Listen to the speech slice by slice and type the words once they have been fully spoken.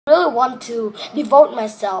really want to devote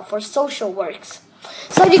myself for social works.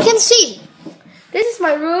 So you can see, this is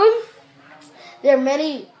my room. There are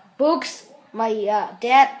many books. My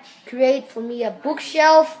dad created for me a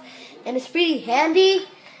bookshelf, and it's pretty handy.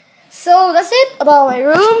 So that's it about my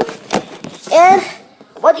room. And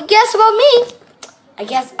what do you guess about me? I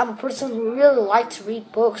guess I'm a person who really likes to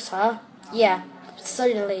read books, huh? Yeah,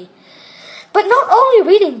 certainly. But not only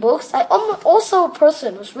reading books, I'm also a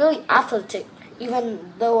person who's really athletic.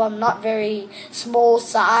 Even though I'm not very small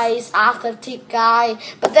size, athletic guy.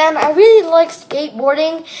 But then I really like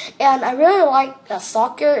skateboarding, and I really like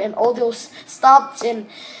soccer and all those stuff. And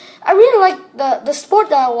I really like the sport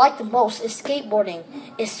that I like the most is skateboarding.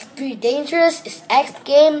 It's pretty dangerous, it's X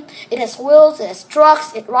game, it has wheels, it has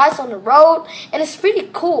trucks, it rides on the road, and it's pretty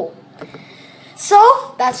cool.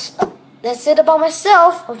 So that's it about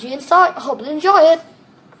myself. Hope you enjoy it.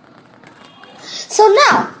 So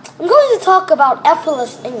now I'm going to talk about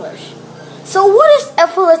effortless English. So what is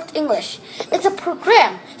effortless English? It's a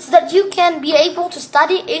program so that you can be able to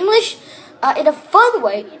study English in a fun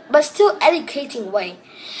way, but still educating way.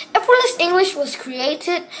 Effortless English was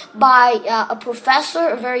created by a professor,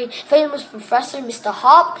 a very famous professor, Mr.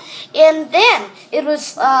 Hopp, and then it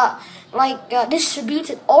was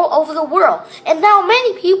distributed all over the world. And now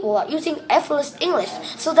many people are using effortless English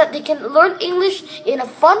so that they can learn English in a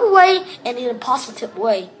fun way and in a positive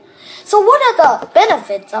way. So what are the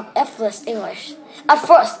benefits of effortless English? At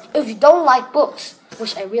first, if you don't like books,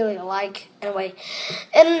 which I really like anyway,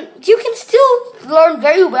 and you can still learn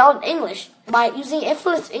very well in English by using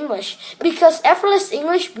effortless English, because effortless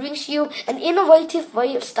English brings you an innovative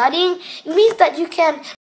way of studying. It means that you can